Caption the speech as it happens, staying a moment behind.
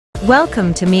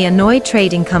Welcome to Miramar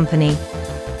Trading Company.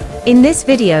 In this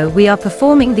video we are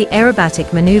performing the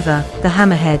aerobatic maneuver, the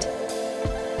hammerhead.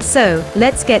 So,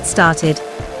 let's get started.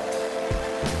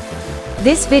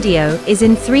 This video is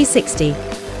in 360.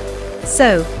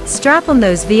 So, strap on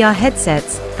those VR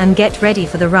headsets and get ready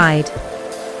for the ride.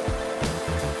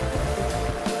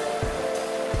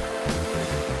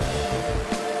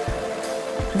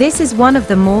 This is one of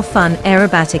the more fun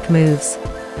aerobatic moves.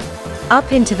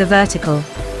 Up into the vertical.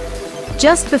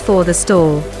 Just before the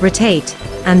stall, rotate,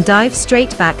 and dive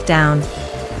straight back down.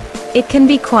 It can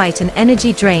be quite an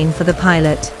energy drain for the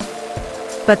pilot.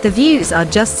 But the views are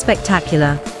just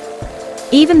spectacular.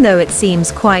 Even though it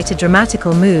seems quite a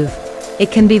dramatical move,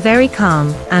 it can be very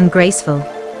calm and graceful.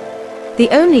 The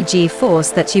only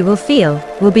G-force that you will feel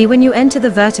will be when you enter the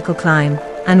vertical climb,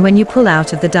 and when you pull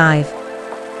out of the dive.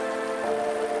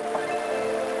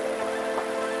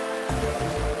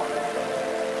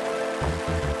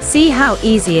 See how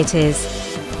easy it is.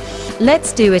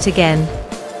 Let's do it again.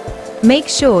 Make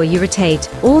sure you rotate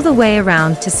all the way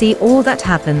around to see all that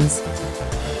happens.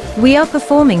 We are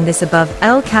performing this above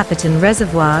El Capitan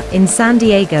Reservoir in San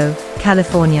Diego,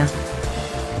 California.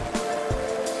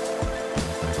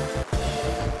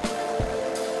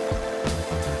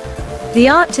 The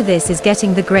art to this is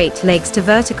getting the Great Lakes to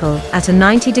vertical at a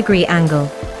 90-degree angle.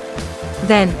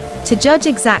 Then, to judge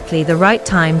exactly the right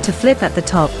time to flip at the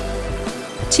top.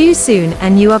 Too soon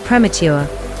and you are premature.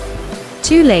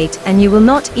 Too late and you will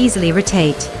not easily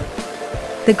rotate.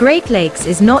 The Great Lakes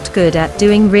is not good at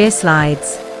doing rear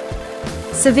slides.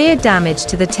 Severe damage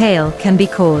to the tail can be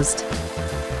caused.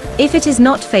 If it is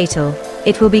not fatal,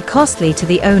 it will be costly to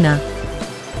the owner.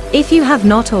 If you have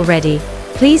not already,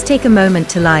 please take a moment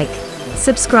to like,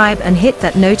 subscribe and hit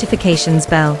that notifications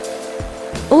bell.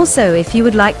 Also, if you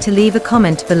would like to leave a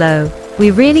comment below,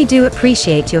 we really do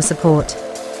appreciate your support.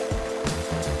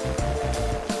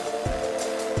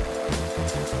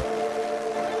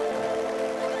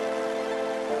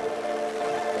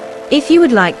 If you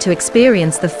would like to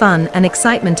experience the fun and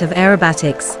excitement of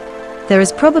aerobatics, there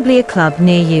is probably a club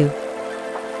near you.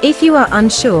 If you are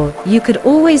unsure, you could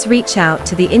always reach out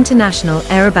to the International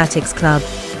Aerobatics Club.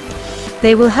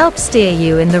 They will help steer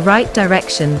you in the right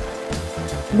direction.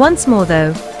 Once more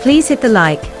though, please hit the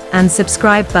like and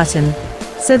subscribe button,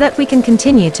 so that we can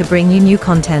continue to bring you new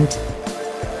content.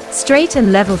 Straight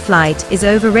and level flight is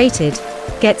overrated.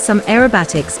 Get some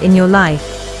aerobatics in your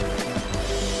life.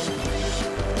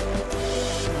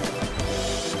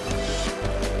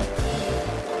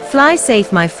 Fly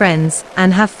safe my friends,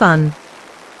 and have fun.